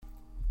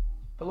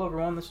Hello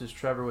everyone, this is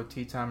Trevor with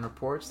Tea Time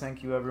Reports.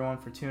 Thank you everyone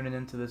for tuning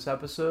into this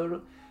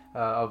episode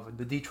of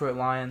the Detroit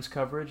Lions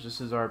coverage.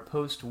 This is our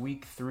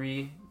post-Week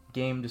 3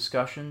 game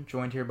discussion,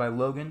 joined here by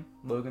Logan.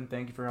 Logan,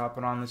 thank you for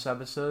hopping on this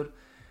episode.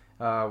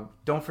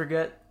 Don't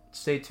forget,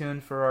 stay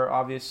tuned for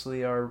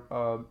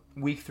our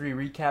Week 3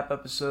 recap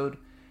episode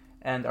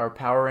and our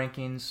Power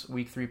Rankings,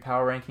 Week 3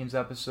 Power Rankings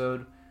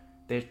episode.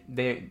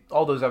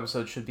 All those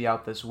episodes should be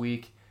out this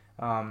week.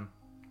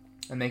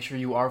 And make sure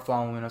you are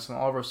following us on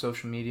all of our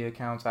social media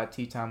accounts at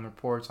Tea Time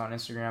Reports on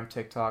Instagram,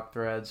 TikTok,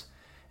 Threads,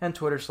 and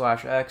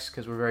Twitter/X,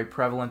 because we're very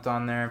prevalent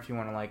on there. If you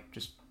want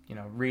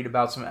to read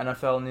about some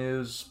NFL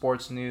news,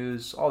 sports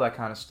news, all that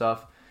kind of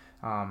stuff.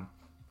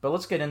 But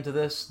let's get into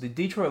this. The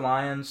Detroit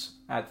Lions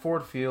at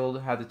Ford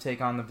Field had to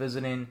take on the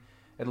visiting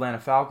Atlanta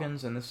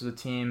Falcons, and this is a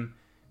team,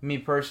 me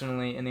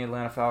personally, in the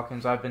Atlanta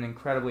Falcons, I've been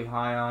incredibly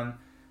high on.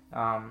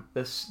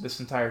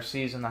 This entire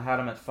season. I had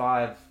them at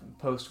 5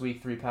 post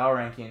Week 3 power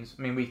rankings.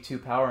 Week 2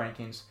 power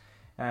rankings,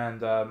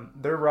 and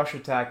their rush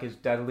attack is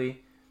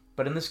deadly.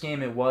 But in this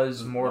game, it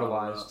was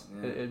mortalized.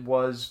 Yeah. It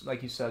was,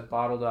 like you said,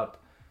 bottled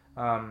up.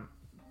 Bijan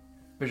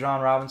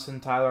Robinson,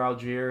 Tyler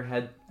Algier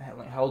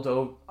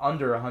held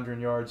under 100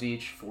 yards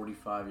each.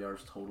 45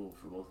 yards total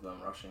for both of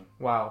them rushing.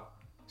 Wow.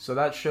 So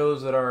that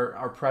shows that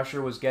our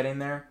pressure was getting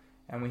there,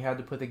 and we had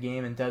to put the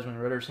game in Desmond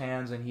Ritter's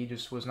hands, and he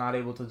just was not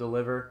able to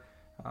deliver.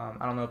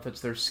 I don't know if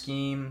it's their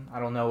scheme. I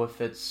don't know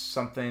if it's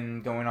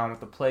something going on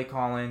with the play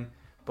calling.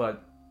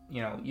 But,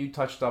 you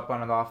touched up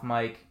on it off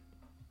mic.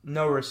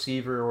 No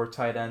receiver or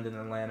tight end in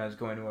Atlanta is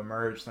going to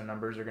emerge. Their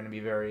numbers are going to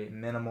be very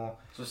minimal.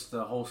 Just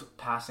the whole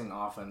passing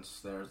offense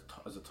there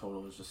as a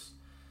total is just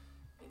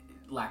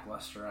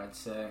lackluster, I'd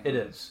say. It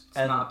is. It's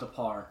not up to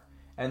par.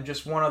 And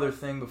just one other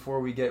thing before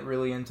we get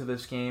really into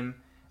this game.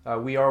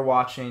 We are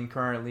watching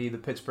currently the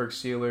Pittsburgh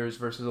Steelers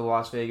versus the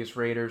Las Vegas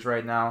Raiders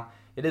right now.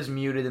 It is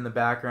muted in the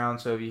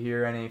background, so if you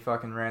hear any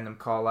fucking random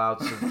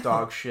call-outs of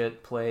dog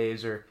shit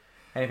plays or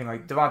anything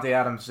like Devontae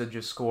Adams did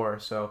just score,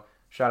 so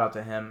shout out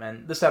to him.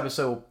 And this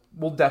episode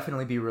will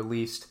definitely be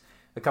released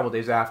a couple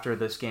days after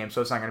this game, so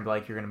it's not going to be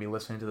like you're going to be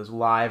listening to this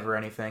live or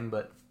anything,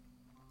 but,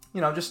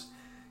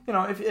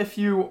 if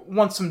you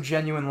want some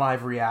genuine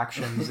live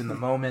reactions in the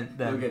moment,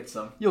 then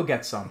you'll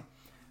get some.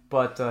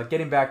 But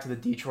getting back to the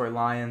Detroit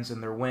Lions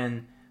and their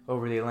win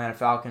over the Atlanta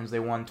Falcons, they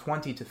won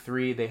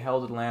 20-3. They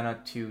held Atlanta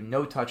to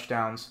no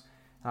touchdowns.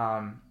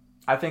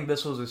 I think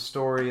this was a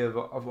story of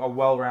a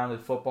well-rounded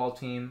football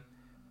team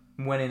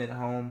winning at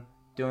home,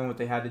 doing what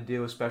they had to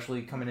do,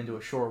 especially coming into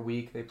a short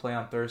week. They play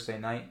on Thursday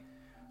night.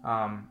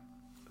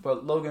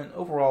 But Logan,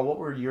 overall, what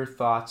were your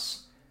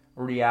thoughts,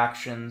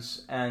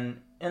 reactions, and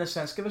in a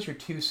sense, give us your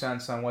 2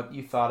 cents on what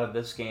you thought of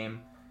this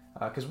game?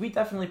 Because we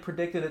definitely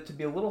predicted it to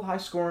be a little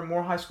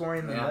more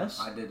high-scoring than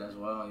this. Yeah, I did as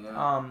well,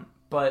 yeah.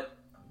 But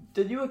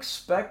did you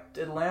expect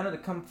Atlanta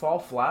to fall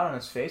flat on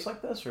its face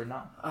like this or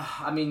not?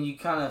 You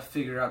kind of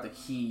figured out the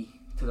key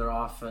to their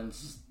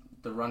offense,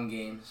 the run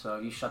game. So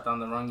you shut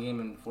down the run game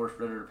and force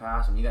Ritter to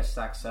pass, and you got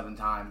sacked 7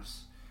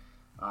 times.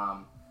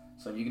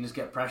 So if you can just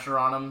get pressure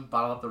on them,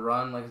 bottle up the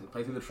run,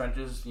 play through the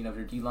trenches, if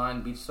your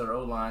D-line beats their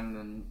O-line,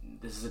 then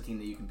this is a team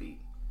that you can beat.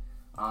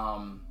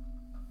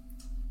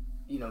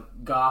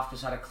 Goff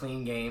just had a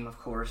clean game, of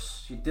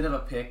course. He did have a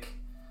pick.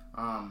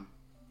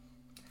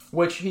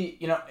 Which he,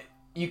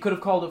 you could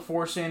have called it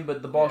forcing,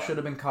 but the ball should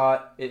have been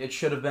caught. It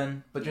should have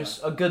been, but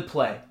just a good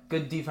play.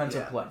 Good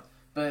defensive play.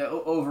 But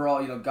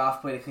overall,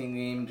 Goff played a clean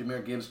game.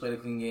 Jahmyr Gibbs played a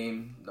clean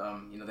game.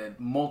 They had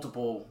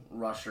multiple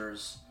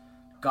rushers.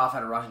 Goff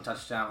had a rushing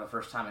touchdown for the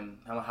first time in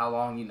how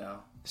long,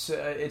 So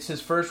it's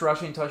his first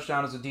rushing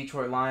touchdown as a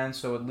Detroit Lion,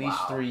 so at least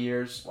 3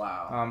 years.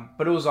 Wow.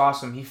 But it was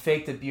awesome. He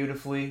faked it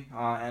beautifully,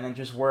 and it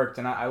just worked.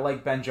 And I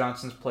like Ben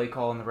Johnson's play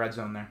call in the red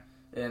zone there.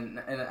 And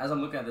as I'm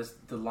looking at this,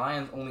 the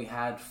Lions only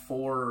had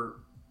 4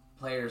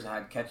 players that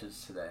had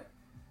catches today.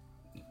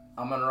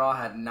 Amon-Ra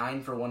had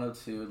 9 for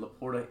 102,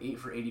 Laporta 8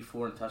 for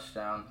 84 and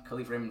touchdown,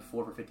 Khalif Raymond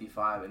 4 for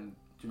 55, and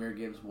Jahmyr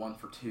Gibbs 1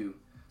 for 2.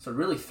 So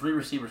really 3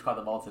 receivers caught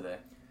the ball today.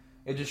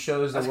 It just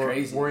shows that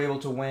we're able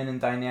to win in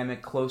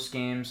dynamic, close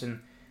games,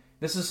 and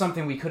this is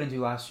something we couldn't do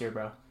last year,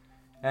 bro.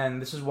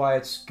 And this is why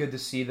it's good to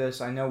see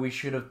this. I know we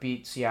should have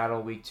beat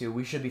Seattle week 2.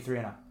 We should be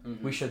 3-0.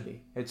 Mm-hmm. We should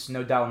be. It's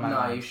no doubt in my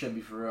mind. No, you should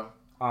be for real.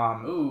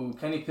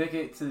 Kenny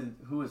Pickett to,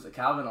 who is it,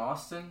 Calvin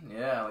Austin?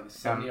 Yeah, a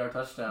 70-yard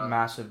touchdown.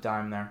 Massive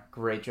dime there.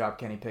 Great job,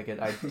 Kenny Pickett.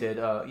 I did,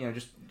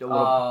 just a little...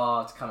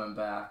 Oh, it's coming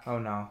back. Oh,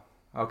 no.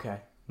 Okay.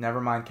 Never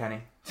mind,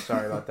 Kenny.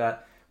 Sorry about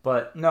that.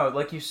 But, no,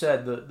 like you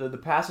said, the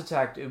pass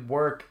attack, it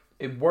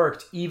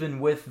worked even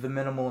with the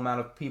minimal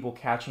amount of people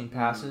catching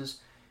passes.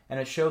 Mm-hmm. And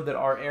it showed that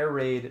our air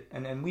raid,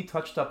 and we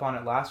touched up on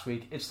it last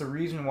week, it's the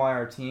reason why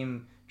our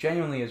team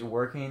genuinely is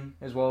working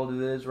as well as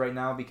it is right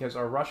now, because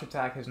our rush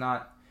attack has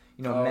not,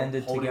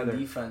 mended together.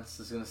 Defense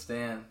is going to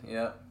stand,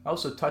 yeah.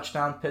 Also,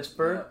 touchdown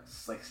Pittsburgh.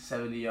 Yeah, it's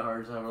 70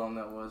 yards, however long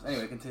that was.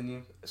 Anyway,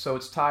 continue. So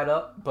it's tied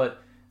up,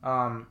 but,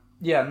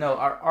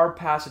 our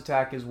pass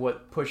attack is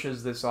what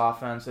pushes this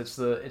offense. It's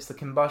the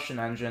combustion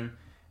engine.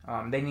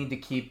 They need to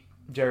keep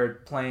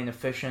Jared playing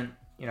efficient,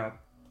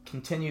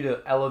 continue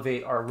to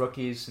elevate our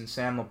rookies and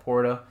Sam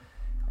Laporta,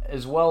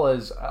 as well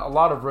as a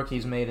lot of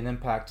rookies made an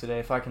impact today.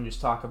 If I can just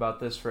talk about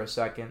this for a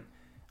second.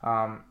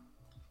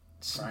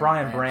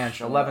 Brian Branch,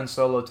 11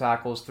 solo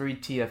tackles, 3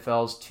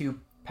 TFLs, 2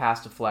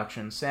 pass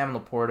deflections. Sam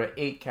Laporta,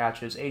 8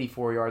 catches,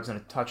 84 yards, and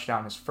a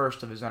touchdown, his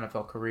first of his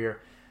NFL career.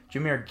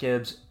 Jahmyr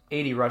Gibbs,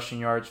 80 rushing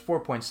yards,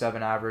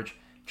 4.7 average.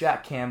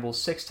 Jack Campbell,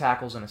 6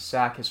 tackles and a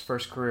sack, his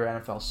first career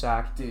NFL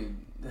sack. Dude,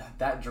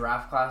 that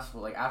draft class,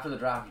 like after the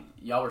draft,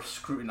 y'all were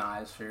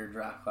scrutinized for your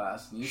draft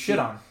class. You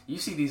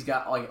see these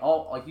guys, like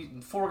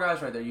 4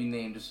 guys right there you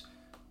named just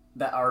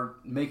that are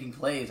making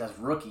plays as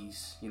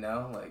rookies, you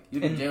know? Like,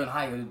 you get Jalen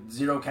Hyatt,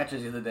 0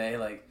 catches the other day.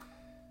 Like,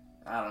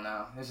 I don't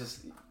know.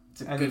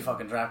 It's a good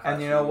fucking draft class.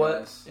 And you know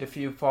what? If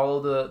you follow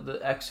the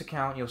X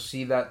account, you'll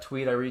see that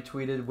tweet I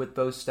retweeted with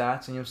those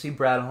stats, and you'll see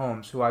Brad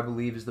Holmes, who I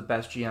believe is the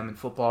best GM in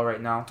football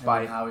right now.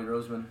 By Howie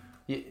Roseman.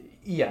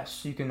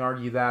 Yes, you can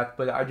argue that,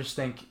 but I just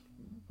think,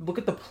 look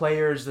at the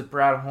players that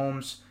Brad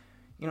Holmes,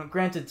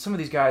 granted, some of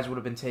these guys would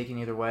have been taken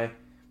either way,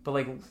 but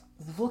like,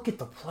 look at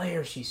the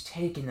players he's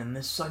taken in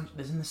this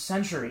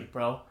century,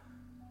 bro.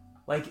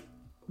 Like,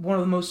 one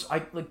of the most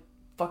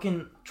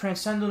fucking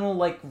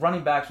transcendental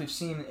running backs we've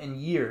seen in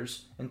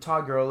years. And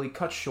Todd Gurley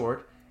cut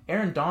short.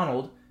 Aaron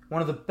Donald,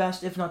 one of the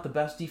best, if not the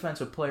best,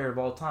 defensive player of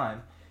all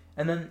time.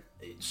 And then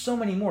so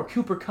many more.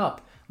 Cooper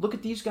Kupp. Look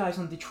at these guys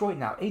on Detroit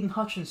now. Aiden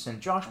Hutchinson,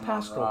 Josh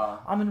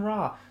Pascal,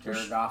 Amon-Ra.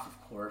 Jared Goff,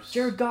 of course.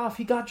 Jared Goff.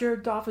 He got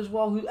Jared Goff as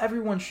well, who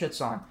everyone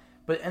shits on.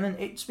 And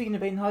then, speaking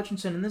of Aiden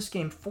Hutchinson, in this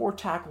game, 4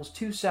 tackles,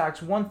 2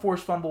 sacks, 1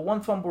 forced fumble,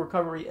 1 fumble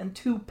recovery, and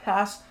 2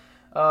 pass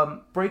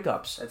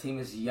breakups. That team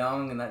is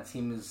young, and that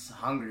team is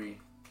hungry.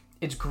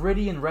 It's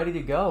gritty and ready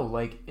to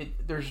go.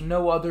 There's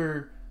no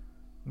other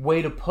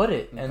way to put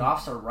it. And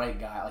Goff's the right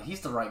guy. He's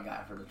the right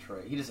guy for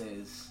Detroit. He just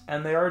is.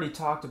 And they already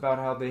talked about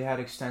how they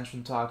had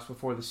extension talks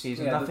before the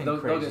season. Yeah, Nothing they'll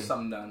crazy. get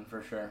something done,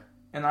 for sure.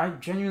 And I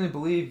genuinely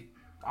believe,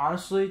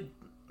 honestly,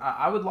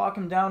 I would lock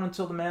him down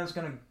until the man's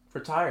going to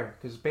retire,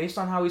 because based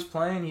on how he's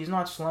playing, he's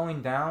not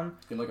slowing down.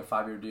 Give him a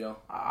 5-year deal.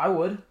 I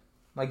would,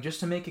 just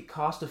to make it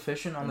cost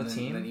efficient on the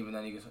team. And even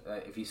then,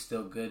 if he's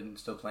still good and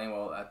still playing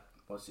well,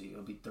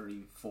 he'll be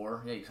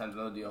 34. Yeah, you sign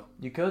another deal.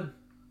 You could.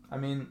 I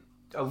mean,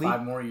 elite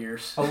 5 more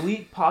years.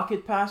 Elite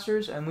pocket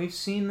passers, and we've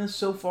seen this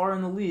so far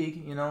in the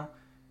league.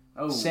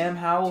 Sam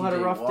Howell had a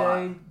rough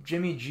day.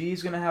 Jimmy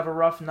G's gonna have a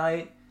rough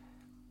night.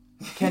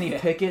 Kenny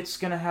Pickett's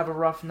gonna have a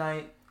rough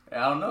night.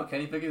 I don't know.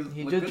 Kenny Pickett.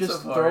 He did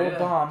just throw a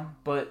bomb,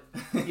 but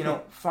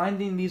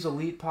finding these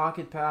elite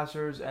pocket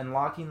passers and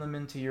locking them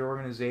into your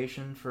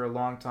organization for a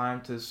long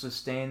time to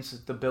sustain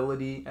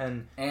stability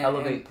and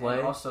elevate play.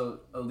 And also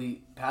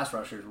elite pass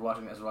rushers.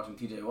 Watching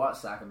T.J. Watt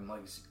sack him,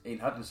 Aiden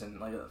Hutchinson,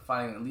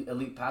 finding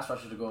elite pass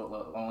rushers to go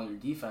along with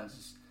your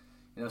defense.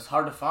 It's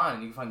hard to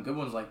find. You can find good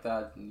ones like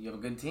that, and you have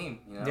a good team.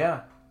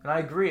 Yeah, and I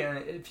agree. And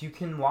if you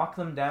can lock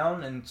them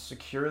down and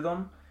secure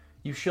them,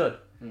 you should.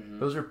 Mm-hmm.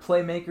 Those are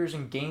playmakers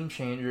and game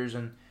changers,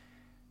 and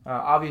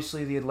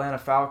obviously the Atlanta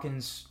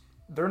Falcons,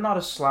 they're not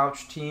a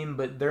slouch team,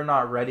 but they're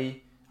not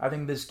ready. I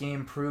think this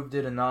game proved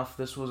it enough.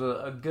 This was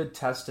a good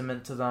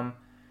testament to them,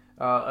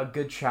 a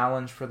good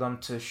challenge for them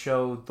to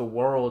show the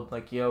world,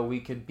 we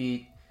could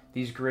beat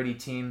these gritty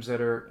teams that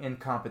are in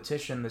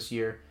competition this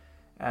year,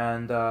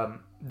 and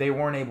they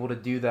weren't able to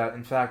do that.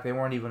 In fact, they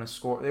weren't even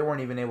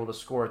able to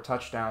score a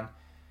touchdown.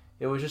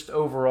 It was just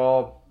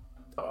overall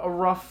a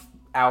rough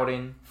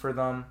outing for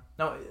them.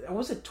 No,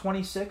 was it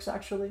 26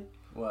 actually?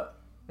 What?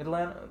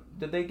 Atlanta,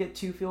 did they get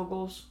 2 field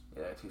goals?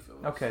 Yeah, 2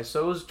 field goals. Okay,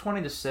 so it was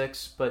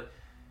 20-6, but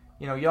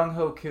Young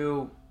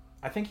Hoku,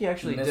 I think he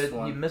actually did.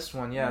 He missed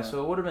one, yeah.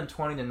 So it would have been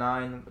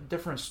 20-9.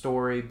 Different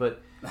story,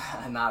 but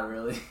not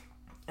really.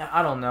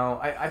 I don't know.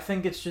 I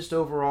think it's just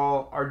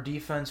overall our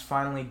defense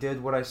finally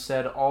did what I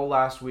said all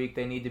last week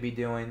they need to be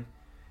doing,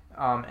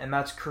 and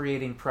that's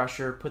creating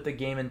pressure. Put the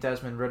game in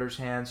Desmond Ritter's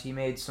hands. He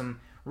made some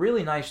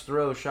really nice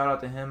throws. Shout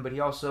out to him, but he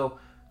also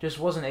just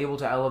wasn't able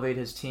to elevate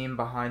his team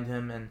behind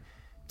him and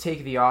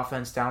take the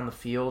offense down the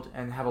field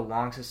and have a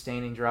long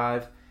sustaining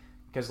drive.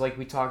 Because like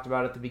we talked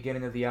about at the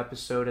beginning of the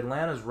episode,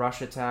 Atlanta's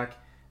rush attack,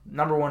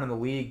 number 1 in the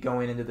league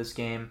going into this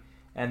game,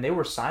 and they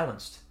were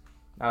silenced.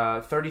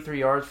 33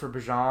 yards for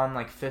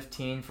Bijan,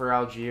 15 for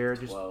Algier,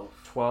 just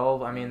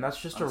 12. I mean,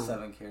 that's just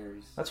 7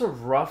 carries. That's a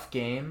rough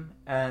game,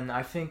 and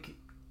I think,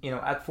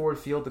 at Ford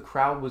Field, the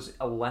crowd was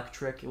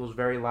electric. It was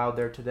very loud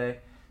there today.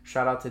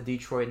 Shout out to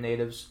Detroit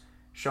natives,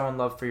 showing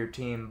love for your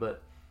team,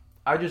 but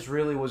I just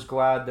really was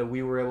glad that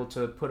we were able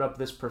to put up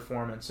this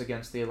performance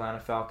against the Atlanta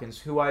Falcons,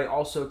 who I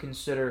also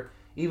consider,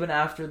 even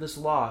after this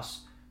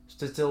loss,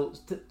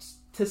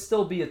 to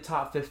still be a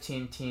top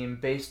 15 team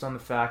based on the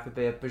fact that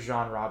they have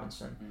Bijan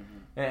Robinson. Mm-hmm.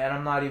 And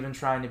I'm not even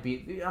trying to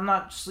be... I'm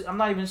not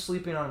even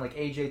sleeping on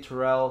AJ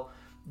Terrell,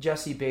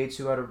 Jesse Bates,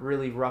 who had a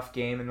really rough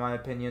game in my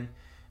opinion.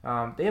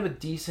 They have a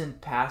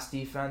decent pass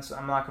defense,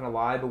 I'm not going to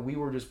lie, but we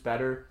were just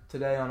better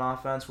today on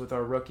offense with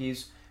our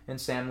rookies and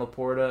Sam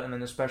Laporta, and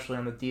then especially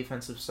on the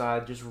defensive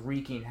side, just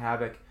wreaking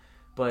havoc.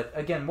 But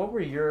again, what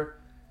were your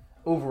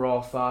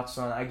overall thoughts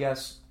on, I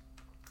guess,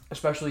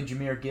 especially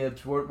Jahmyr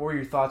Gibbs. What were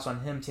your thoughts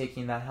on him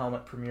taking that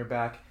helmet from your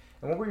back?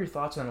 And what were your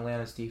thoughts on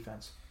Atlanta's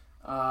defense?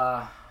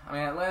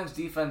 Atlanta's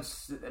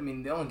defense,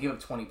 they only give up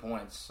 20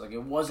 points. Like,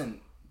 it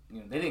wasn't,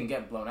 they didn't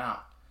get blown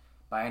out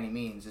by any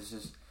means. It's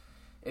just,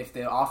 if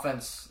the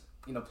offense,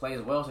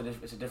 plays well,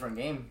 it's a different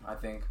game, I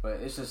think. But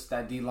it's just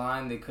that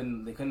D-line, they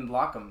couldn't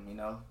block them,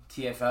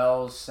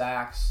 TFLs,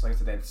 sacks. Like I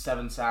said, they had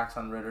 7 sacks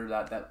on Ritter.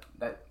 That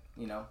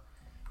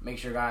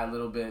makes your guy a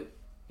little bit,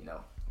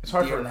 it's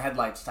hard deer for in the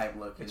headlights type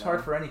look. It's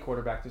hard for any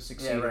quarterback to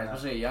succeed. Yeah, right.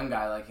 Especially a young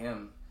guy like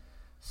him.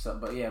 So,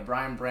 but yeah,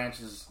 Brian Branch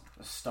is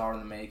a star in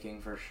the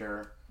making for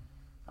sure.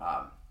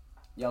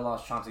 Y'all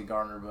lost Chauncey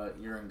Gardner, but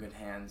you're in good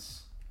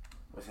hands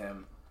with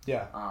him.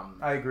 Yeah,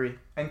 I agree.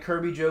 And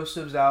Kirby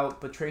Joseph's out,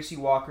 but Tracy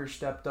Walker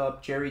stepped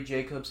up. Jerry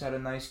Jacobs had a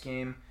nice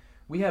game.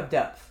 We have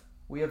depth.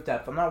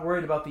 I'm not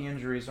worried about the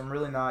injuries. I'm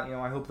really not.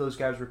 I hope those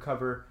guys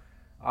recover,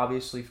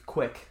 obviously,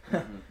 quick.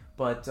 Mm-hmm.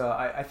 But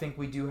I think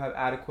we do have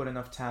adequate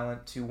enough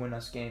talent to win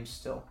us games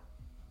still.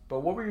 But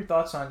what were your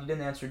thoughts on? You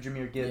didn't answer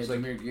Jahmyr Gibbs. Yeah,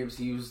 Jahmyr Gibbs,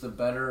 he was the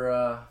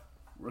better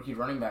rookie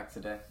running back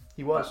today.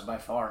 He was. By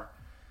far.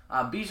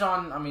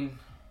 Bijan,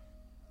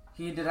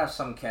 he did have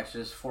some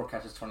catches, 4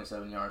 catches,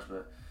 27 yards,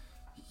 but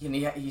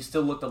he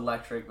still looked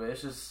electric. But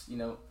it's just,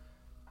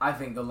 I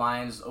think the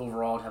Lions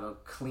overall have a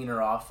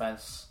cleaner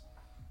offense,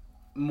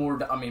 more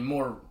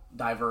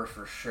diverse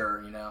for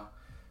sure.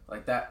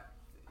 Like that.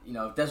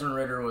 If Desmond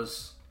Ridder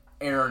was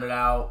airing it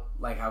out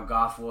like how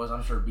Goff was,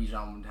 I'm sure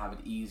Bijan would have it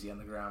easy on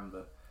the ground.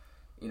 But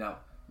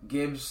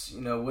Gibbs,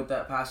 with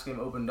that pass game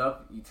opened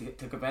up, he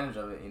took advantage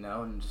of it,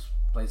 and just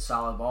played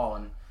solid ball.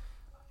 And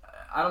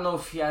I don't know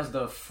if he has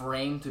the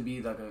frame to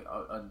be like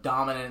a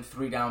dominant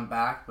 3-down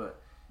back,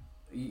 but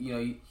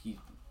he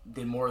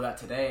did more of that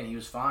today, and he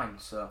was fine.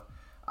 So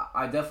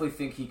I definitely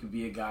think he could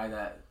be a guy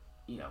that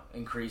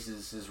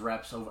increases his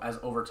reps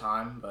over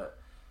time. But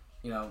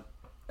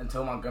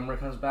until Montgomery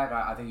comes back,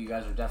 I think you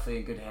guys are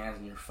definitely in good hands,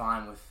 and you're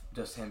fine with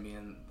just him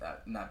being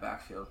in that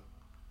backfield.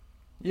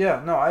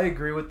 Yeah, no, I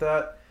agree with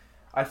that.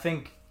 I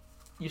think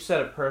you said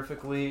it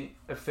perfectly.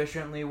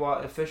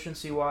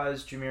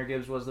 Efficiency-wise, Jahmyr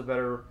Gibbs was the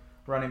better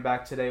running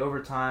back today.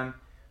 Over time,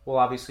 we'll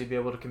obviously be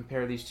able to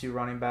compare these two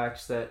running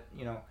backs that,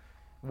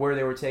 where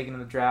they were taken in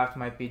the draft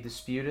might be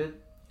disputed.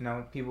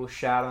 People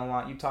shat on a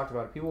lot. You talked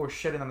about it. People were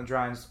shitting on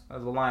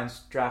the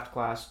Lions draft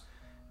class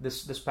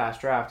this past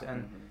draft,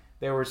 and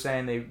they were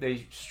saying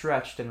they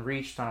stretched and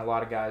reached on a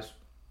lot of guys.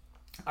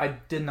 I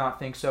did not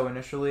think so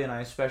initially, and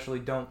I especially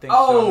don't think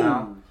so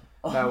now.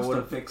 Almost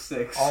a pick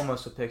six.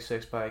 Almost a pick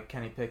six by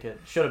Kenny Pickett.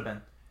 Should have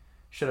been.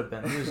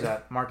 Who's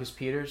that? Marcus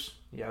Peters?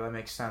 Yeah, that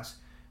makes sense.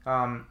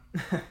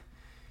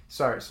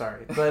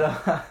 Sorry.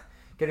 But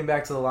getting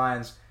back to the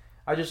Lions,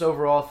 I just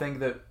overall think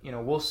that,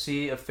 we'll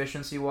see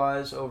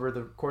efficiency-wise over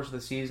the course of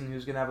the season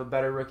who's going to have a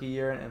better rookie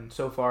year, and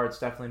so far it's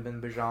definitely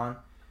been Bijan.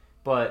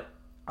 But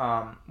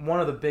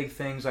one of the big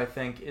things, I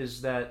think,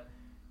 is that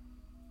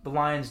the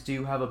Lions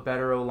do have a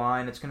better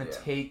O-line. It's going to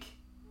take,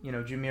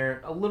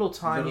 Jahmyr a little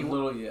time.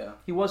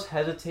 He was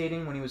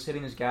hesitating when he was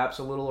hitting his gaps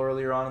a little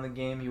earlier on in the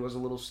game. He was a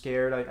little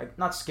scared.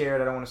 Not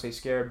scared, I don't want to say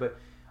scared, but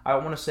I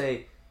want to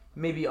say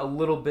maybe a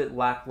little bit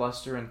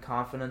lackluster in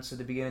confidence at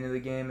the beginning of the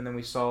game, and then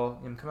we saw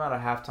him come out at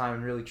halftime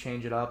and really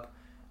change it up.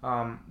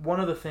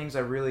 One of the things I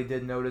really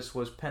did notice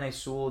was Penei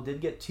Sewell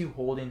did get 2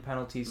 holding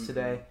penalties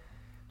today.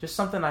 Just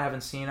something I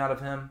haven't seen out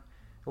of him.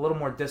 A little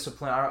more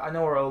discipline. I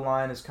know our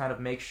O-line is kind of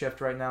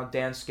makeshift right now.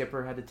 Dan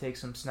Skipper had to take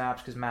some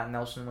snaps because Matt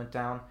Nelson went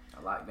down.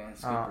 I like Dan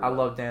Skipper. I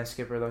love Dan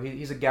Skipper, though.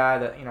 He's a guy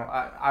that,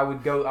 I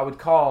would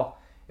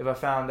call if I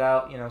found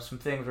out, some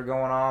things were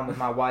going on with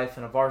my wife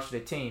and a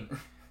varsity team.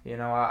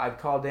 I'd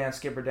call Dan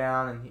Skipper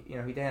down,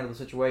 and he'd handle the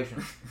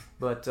situation.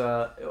 But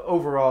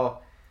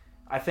overall,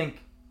 I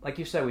think, like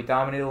you said, we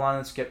dominated the line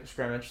of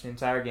scrimmage the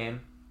entire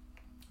game.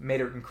 Made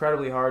it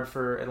incredibly hard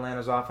for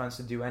Atlanta's offense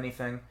to do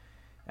anything.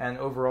 And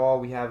overall,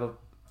 we have,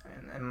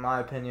 in my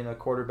opinion, a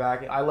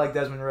quarterback. I like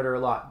Desmond Ridder a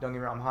lot. Don't get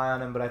me wrong, I'm high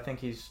on him, but I think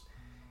he's,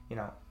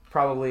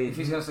 probably... If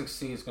he's going to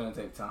succeed, it's going to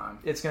take time.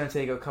 It's going to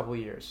take a couple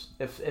years,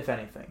 if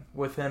anything,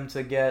 with him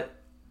to get...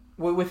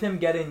 With him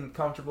getting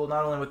comfortable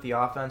not only with the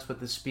offense but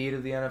the speed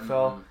of the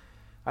NFL,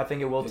 I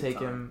think it will take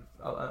him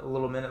a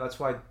little minute. That's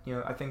why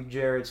I think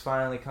Jared's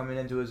finally coming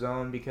into his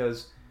own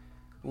because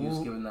he was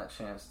given that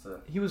chance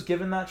to. He was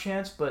given that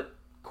chance, but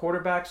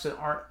quarterbacks that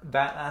aren't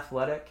that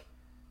athletic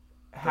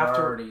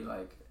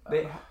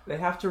they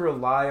have to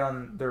rely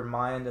on their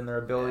mind and their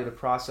ability to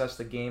process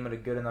the game at a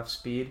good enough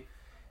speed,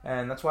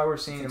 and that's why we're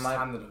seeing it takes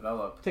time to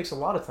develop. It takes a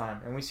lot of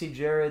time, and we see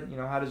Jared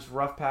had his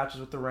rough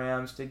patches with the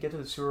Rams, did get to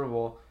the Super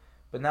Bowl.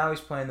 But now he's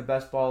playing the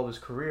best ball of his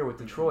career with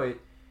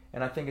Detroit,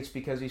 and I think it's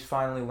because he's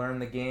finally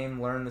learned the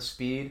game, learned the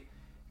speed,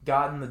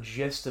 gotten the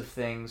gist of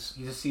things.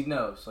 He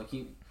knows.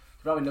 He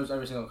probably knows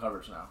every single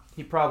coverage now.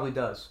 He probably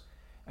does.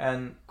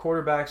 And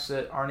quarterbacks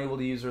that aren't able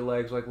to use their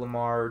legs like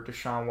Lamar or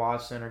Deshaun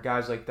Watson or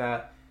guys like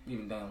that.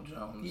 Even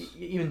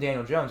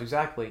Daniel Jones,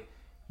 exactly.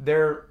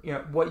 They're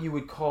what you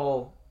would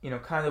call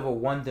kind of a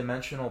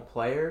one-dimensional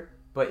player,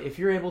 but if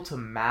you're able to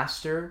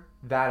master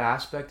that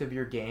aspect of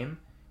your game,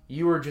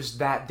 you were just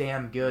that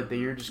damn good that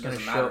you're just going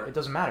to show. It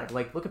doesn't matter.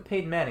 Like, look at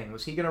Peyton Manning.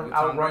 Was he going to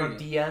outrun a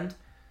D-end?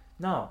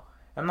 No.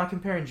 I'm not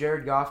comparing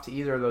Jared Goff to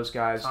either of those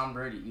guys. Tom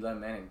Brady, Eli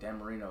Manning, Dan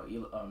Marino,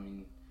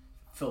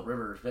 Phil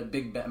Rivers.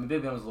 Big Ben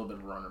was a little bit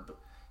of a runner, but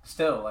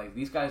still, like,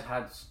 these guys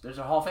there's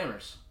a Hall of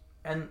Famers.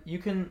 And you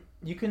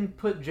can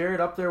put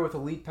Jared up there with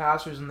elite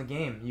passers in the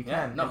game. You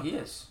can. No, he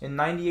is. In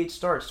 98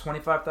 starts,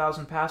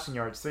 25,000 passing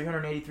yards,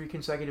 383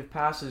 consecutive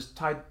passes,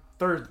 tied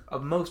third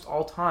of most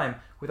all time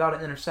without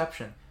an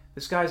interception.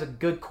 This guy's a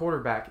good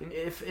quarterback,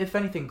 if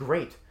anything,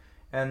 great.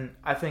 And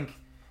I think,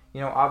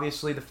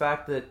 obviously the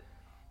fact that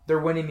they're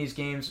winning these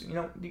games,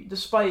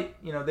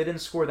 despite, they didn't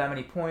score that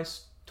many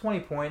points,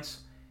 20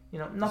 points,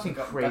 nothing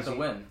crazy. Got the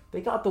win.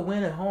 They got the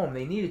win at home.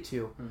 They needed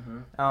to. Mm-hmm.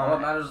 All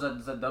that matters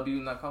is that W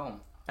in that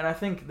column. And I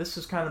think this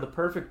is kind of the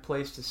perfect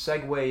place to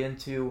segue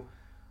into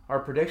our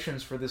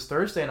predictions for this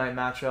Thursday night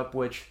matchup,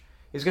 which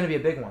is going to be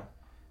a big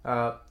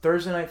one.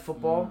 Thursday night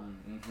football,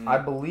 I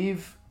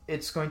believe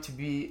it's going to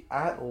be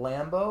at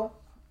Lambeau,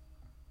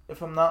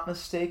 if I'm not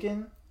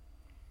mistaken.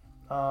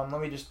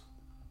 Let me just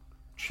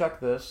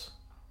check this.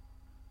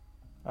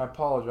 I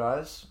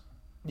apologize.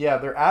 Yeah,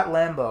 they're at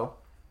Lambeau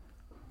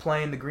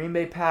playing the Green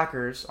Bay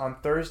Packers on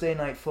Thursday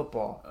night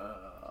football.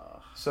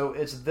 So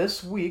it's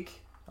this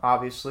week,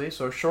 obviously.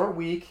 So a short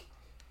week.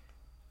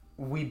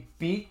 We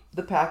beat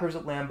the Packers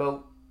at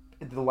Lambeau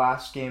in the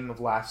last game of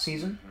last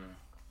season.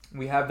 Mm-hmm.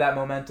 We have that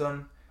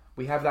momentum.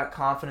 We have that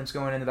confidence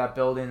going into that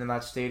building and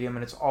that stadium,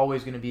 and it's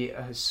always going to be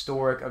a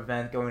historic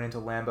event going into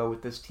Lambeau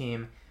with this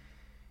team,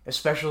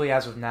 especially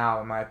as of now,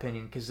 in my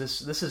opinion, because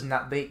this is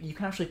not... You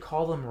can actually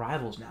call them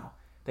rivals now.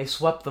 They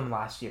swept them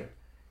last year.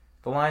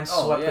 The Lions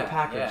swept the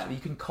Packers. Yeah. You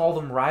can call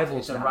them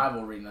rivals now. It's a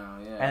rivalry now,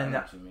 yeah. And I know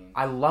what you mean.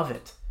 I love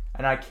it.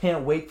 And I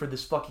can't wait for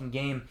this fucking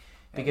game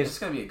because... It's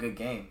going to be a good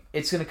game.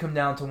 It's going to come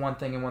down to one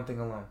thing and one thing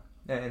alone,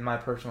 in my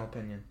personal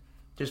opinion.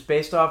 Just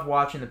based off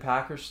watching the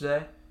Packers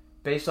today,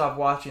 based off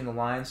watching the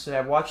Lions today,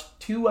 I've watched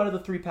 2 out of the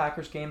 3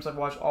 Packers games. I've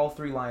watched all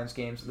 3 Lions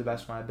games to the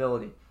best of my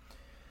ability.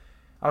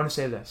 I want to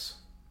say this.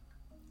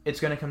 It's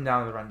going to come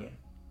down to the run game.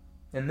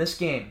 In this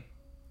game,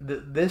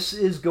 this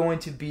is going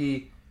to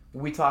be...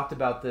 We talked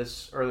about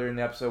this earlier in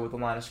the episode with the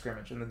line of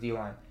scrimmage and the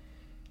D-line.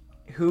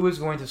 Who is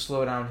going to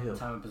slow down who?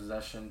 Time of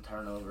possession,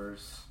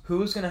 turnovers.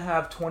 Who is going to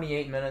have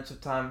 28 minutes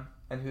of time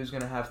and who's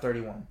going to have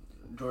 31?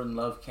 Jordan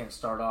Love can't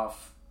start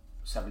off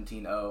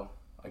 17-0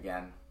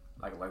 again,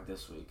 like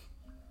this week,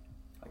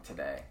 like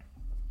today.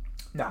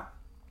 No.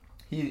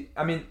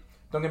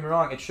 Don't get me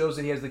wrong, it shows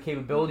that he has the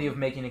capability of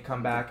making a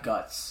comeback.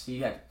 Guts. He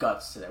had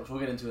guts today, which we'll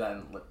get into that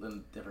in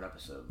a different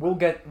episode. We'll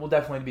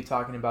definitely be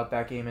talking about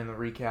that game in the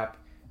recap.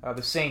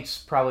 The Saints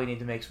probably need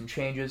to make some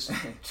changes.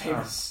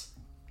 Jameis.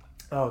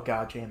 Oh,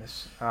 God,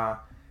 Jameis.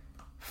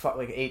 Fought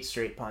like 8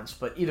 straight punts,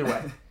 but either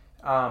way.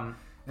 And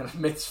a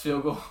missed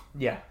field goal.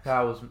 Yeah,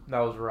 that was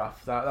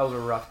rough. That was a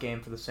rough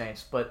game for the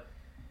Saints. But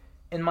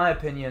in my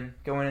opinion,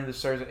 going into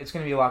this Thursday, it's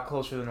going to be a lot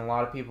closer than a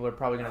lot of people are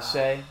probably going to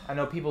say. I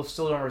know people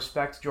still don't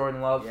respect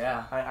Jordan Love.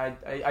 Yeah.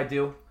 I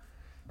do.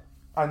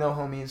 I know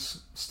homies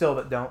still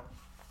that don't.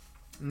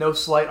 No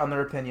slight on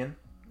their opinion.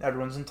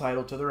 Everyone's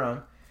entitled to their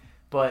own.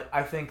 But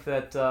I think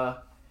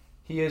that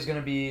he is going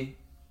to be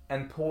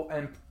and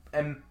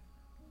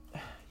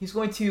he's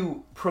going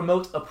to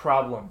promote a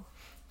problem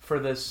for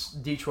this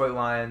Detroit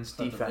Lions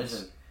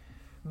defense.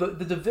 The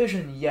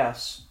division,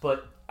 yes,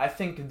 but I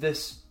think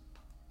this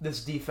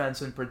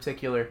defense in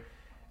particular,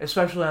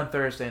 especially on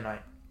Thursday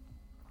night,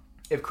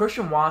 if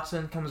Christian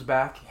Watson comes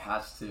back, he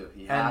has to.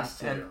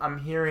 And I'm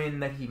hearing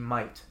that he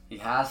might. He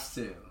has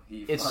to.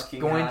 It's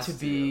going to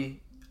be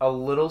a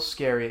little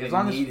scary.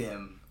 They need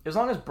him. As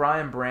long as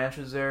Brian Branch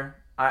is there,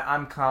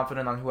 I'm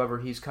confident on whoever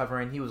he's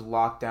covering. He was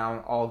locked down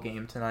all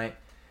game tonight,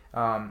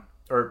 or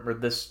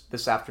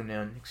this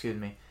afternoon. Excuse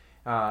me.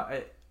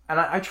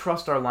 I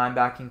trust our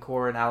linebacking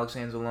core and Alex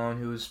Anzalone,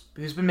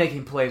 who's been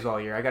making plays all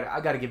year. I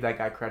got to give that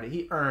guy credit.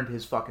 He earned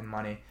his fucking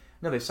money. I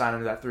know they signed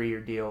him to that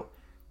 3-year deal.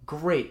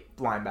 Great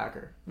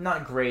linebacker.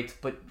 Not great,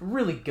 but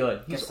really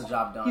good. Gets the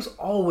job done. He's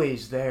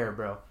always there,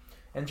 bro.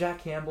 And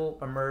Jack Campbell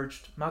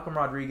emerged. Malcolm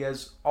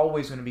Rodriguez,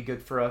 always going to be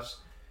good for us.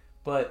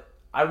 But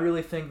I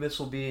really think this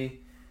will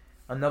be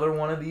another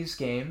one of these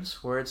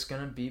games where it's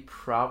going to be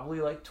probably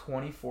like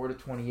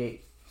 24-28.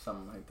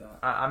 Something like that.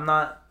 I'm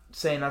not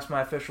saying that's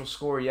my official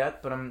score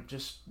yet, but I'm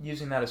just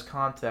using that as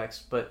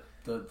context. But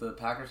the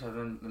Packers have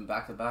been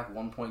back-to-back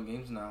 1-point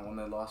games now. When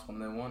they lost, when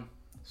they won.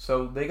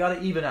 So they got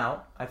to even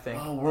out, I think.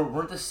 Oh,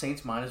 weren't the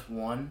Saints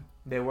 -1?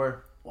 They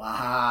were.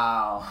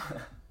 Wow.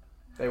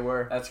 They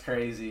were. That's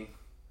crazy.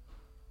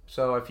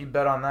 So if you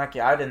bet on that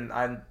game,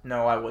 I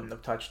know I wouldn't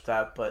have touched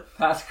that, but...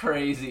 That's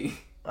crazy.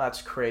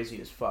 That's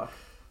crazy as fuck.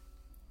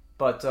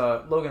 But,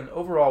 Logan,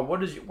 overall,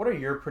 what are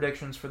your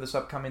predictions for this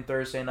upcoming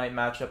Thursday night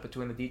matchup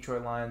between the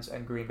Detroit Lions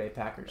and Green Bay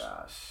Packers?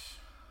 Gosh,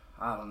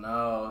 I don't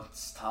know.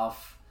 It's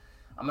tough.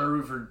 I'm going to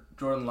root for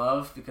Jordan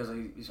Love because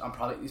he's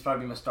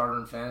probably my starter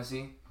in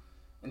fantasy.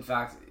 In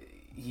fact,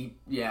 he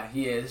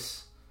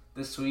is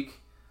this week.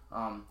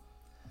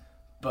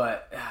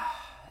 But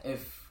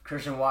if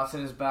Christian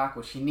Watson is back,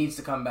 which he needs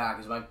to come back.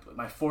 He's my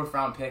 4th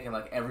round pick in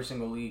like every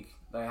single league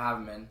that I have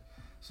him in.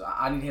 So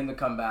I need him to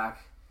come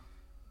back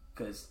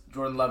because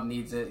Jordan Love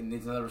needs it. He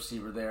needs another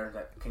receiver there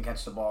that can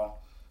catch the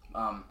ball.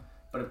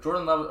 But if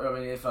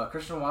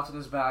Christian Watson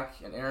is back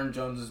and Aaron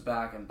Jones is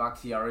back and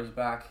Bakhtiari is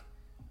back,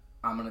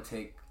 I'm gonna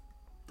take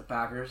the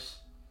Packers.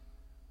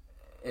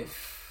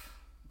 If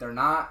they're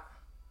not,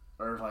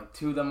 or if like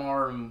 2 of them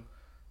are,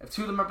 if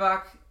 2 of them are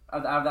back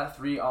out of that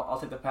 3, I'll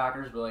take the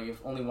Packers. But like if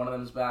only one of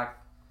them is back,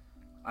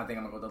 I think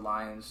I'm gonna go with the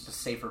Lions. It's a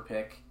safer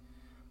pick.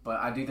 But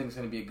I do think it's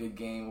going to be a good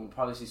game. We'll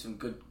probably see some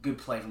good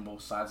play from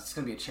both sides. It's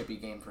going to be a chippy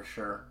game for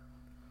sure.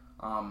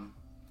 And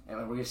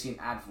we're going to see an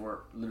ad for it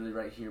literally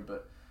right here.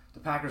 But the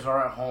Packers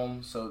are at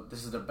home, so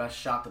this is their best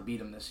shot to beat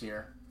them this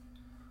year.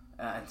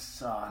 It's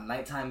a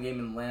nighttime game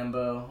in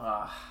Lambeau.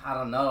 I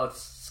don't know.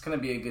 It's going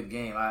to be a good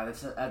game.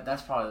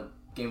 That's probably the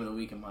game of the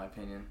week in my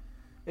opinion.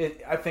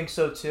 I think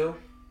so too.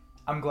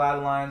 I'm glad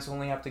the Lions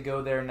only have to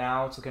go there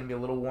now. It's going to be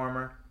a little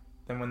warmer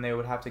than when they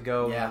would have to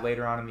go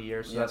later on in the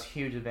year. So that's a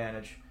huge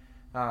advantage.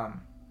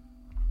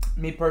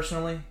 Me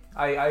personally,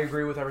 I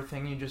agree with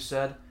everything you just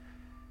said.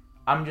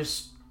 I'm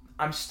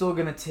still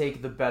gonna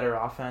take the better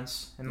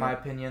offense in my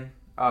opinion.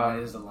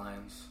 It is the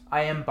Lions.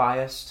 I am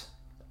biased,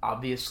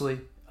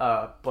 obviously,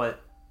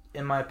 but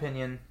in my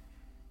opinion,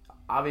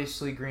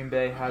 obviously Green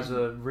Bay has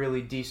a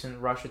really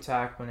decent rush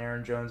attack when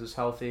Aaron Jones is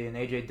healthy, and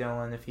A.J.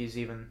 Dillon, if he's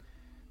even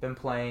been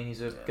playing,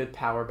 he's a good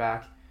power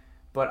back.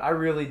 But I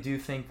really do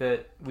think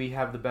that we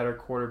have the better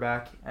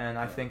quarterback, and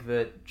I think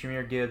that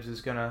Jahmyr Gibbs is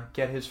going to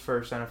get his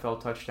first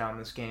NFL touchdown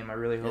this game. I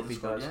really hope he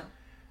does. Yet?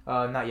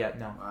 Not yet,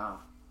 no.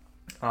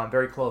 Wow.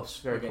 Very close,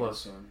 very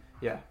close. Soon.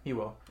 Yeah, he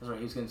will. That's right,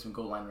 he's getting some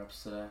goal line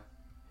reps today.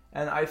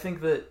 And I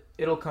think that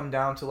it'll come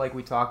down to, like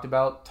we talked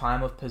about,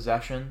 time of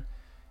possession.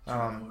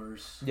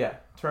 Turnovers.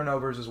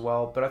 Turnovers as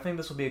well. But I think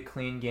this will be a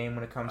clean game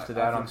when it comes to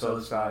that on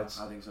both sides.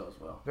 I think so as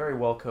well. Very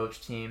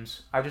well-coached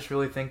teams. I just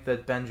really think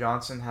that Ben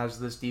Johnson has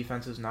this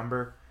defense's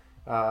number.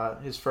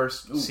 His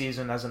first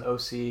season as an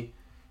OC,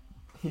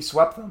 he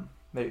swept them.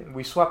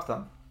 We swept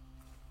them.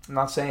 I'm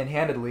not saying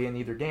handedly in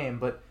either game,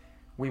 but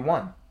we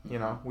won. You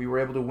know, we were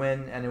able to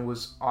win, and it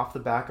was off the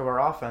back of our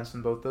offense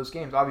in both those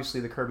games. Obviously,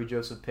 the Kirby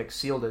Joseph pick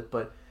sealed it,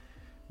 but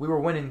we were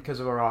winning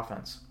because of our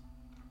offense.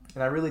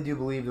 And I really do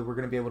believe that we're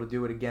going to be able to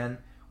do it again.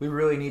 We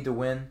really need to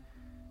win.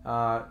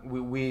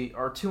 We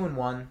are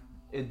 2-1.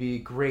 It'd be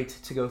great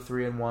to go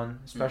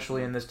 3-1,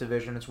 especially in this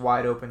division. It's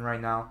wide open right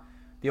now.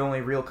 The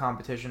only real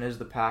competition is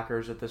the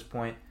Packers at this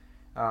point.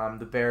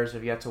 The Bears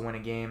have yet to win a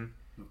game.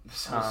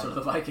 So have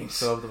the Vikings.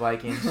 So have the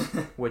Vikings,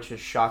 which is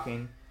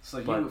shocking. So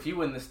if you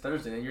win this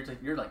Thursday, then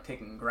you're like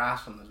taking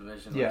grass from the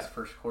division in this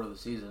first quarter of the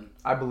season.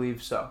 I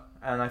believe so.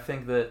 And I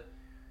think that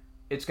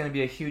it's going to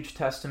be a huge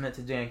testament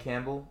to Dan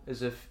Campbell,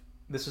 as if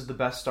this is the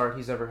best start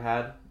he's ever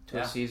had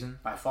to a season.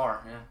 By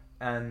far, yeah.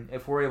 And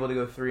if we're able to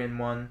go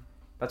 3-1,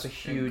 that's a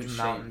huge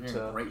mountain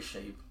great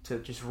shape to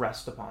just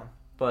rest upon.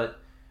 But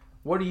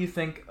what do you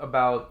think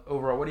about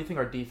overall? What do you think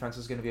our defense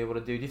is going to be able to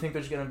do? Do you think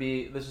this is going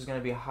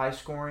to be high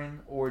scoring,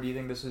 or do you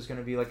think this is going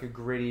to be like a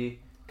gritty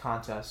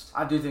contest?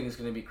 I do think it's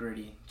going to be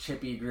gritty,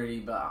 chippy, gritty,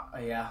 but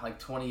like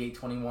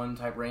 28-21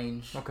 type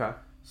range. Okay,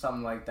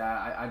 something like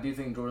that. I do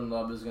think Jordan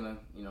Love is going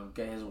to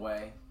get his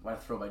way. By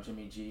throw by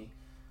Jimmy G,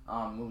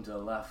 moving to the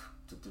left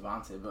to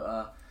Devontae,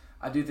 but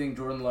I do think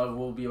Jordan Love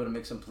will be able to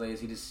make some plays.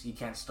 He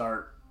can't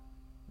start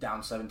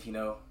down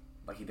 17-0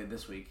 like he did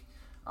this week.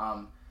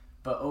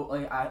 But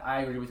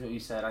I agree with what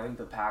you said. I think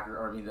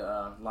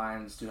the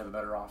Lions do have a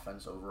better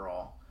offense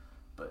overall.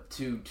 But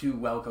two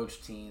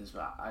well-coached teams.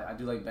 But I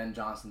do like Ben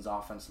Johnson's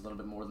offense a little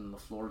bit more than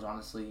LaFleur's,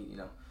 honestly. You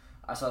know,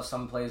 I saw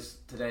some plays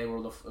today where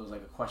it was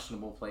like a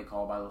questionable play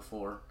call by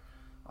LaFleur.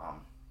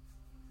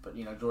 But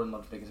you know, Jordan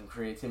Love's making some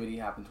creativity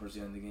happen towards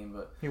the end of the game.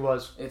 But he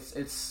was.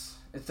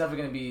 It's definitely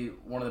going to be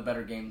one of the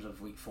better games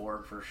of Week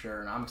 4 for sure,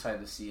 and I'm excited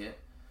to see it.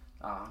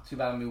 Too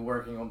bad I'm gonna be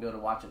working. I won't be able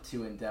to watch it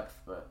too in depth,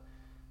 but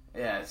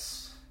yeah,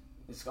 it's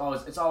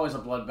always a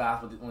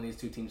bloodbath when these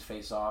two teams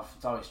face off.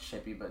 It's always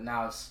chippy, but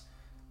now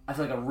I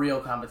feel like a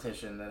real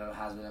competition than it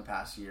has been in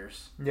past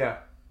years. Yeah,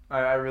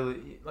 I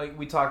really, like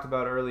we talked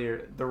about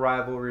earlier, the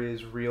rivalry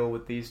is real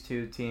with these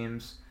two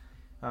teams.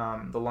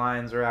 The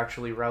Lions are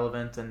actually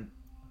relevant and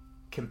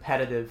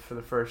competitive for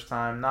the first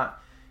time. Not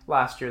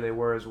last year they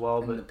were as well,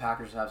 and but the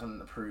Packers have something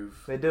to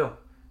prove. They do.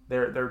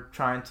 They're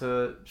trying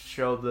to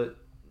show that,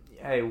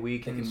 hey, we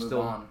can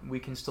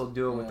still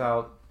do it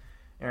without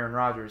Aaron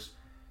Rodgers,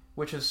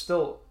 which is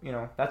still, you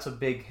know, that's a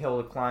big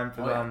hill to climb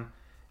for them,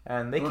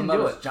 and they can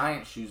do it.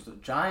 Giant shoes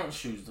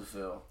to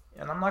fill.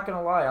 And I'm not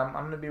gonna lie, I'm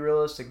gonna be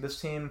realistic. This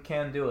team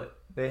can do it.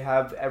 They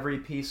have every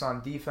piece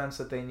on defense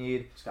that they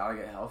need. Just gotta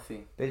get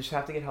healthy. They just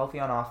have to get healthy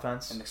on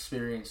offense and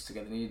experience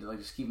together. They need to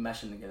just keep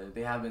meshing together.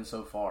 They have been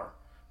so far,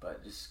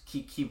 but just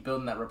keep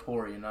building that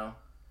rapport, you know.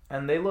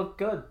 And they look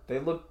good.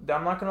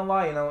 I'm not gonna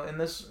lie, you know, in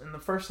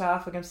the first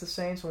half against the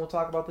Saints, and we'll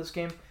talk about this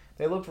game,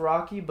 they looked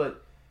rocky,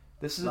 but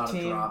this is a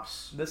team.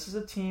 This is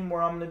a team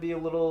where I'm gonna be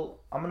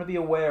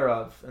aware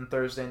of on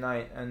Thursday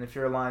night. And if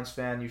you're a Lions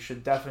fan, you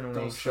should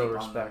definitely show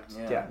respect.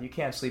 Yeah, you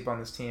can't sleep on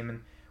this team.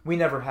 And We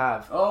never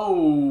have.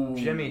 Oh.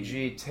 Jimmy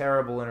G,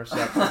 terrible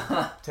interception.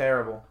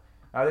 Terrible.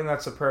 I think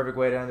that's the perfect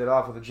way to end it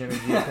off with a Jimmy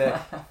G pick.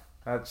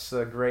 That's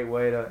a great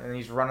way to... And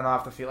he's running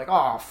off the field like,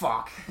 oh,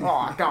 fuck.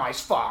 Oh, guys,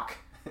 fuck.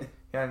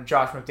 And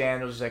Josh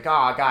McDaniels is like,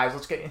 oh, guys,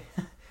 let's get...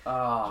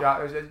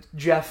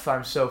 Jeff,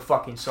 I'm so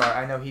fucking sorry.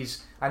 I know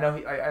he's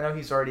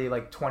already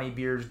like 20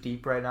 beers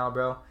deep right now,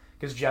 bro.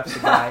 Because Jeff's the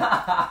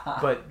guy.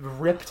 But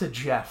rip to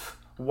Jeff.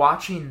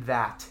 Watching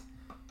that.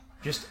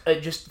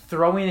 Just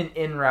throwing an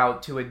in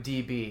route to a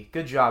DB.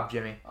 Good job,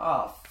 Jimmy.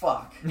 Oh,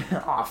 fuck.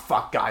 Oh,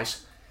 fuck,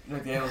 guys.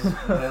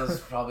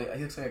 McDaniels probably...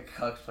 He looks like a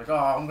cuck. Like, oh,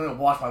 I'm going to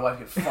watch my wife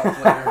get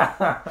fucked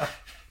later.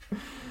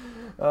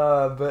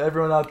 But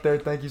everyone out there,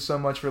 thank you so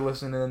much for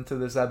listening to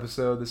this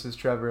episode. This is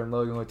Trevor and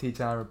Logan with Tea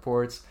Time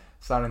Reports.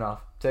 Signing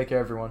off. Take care,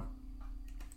 everyone.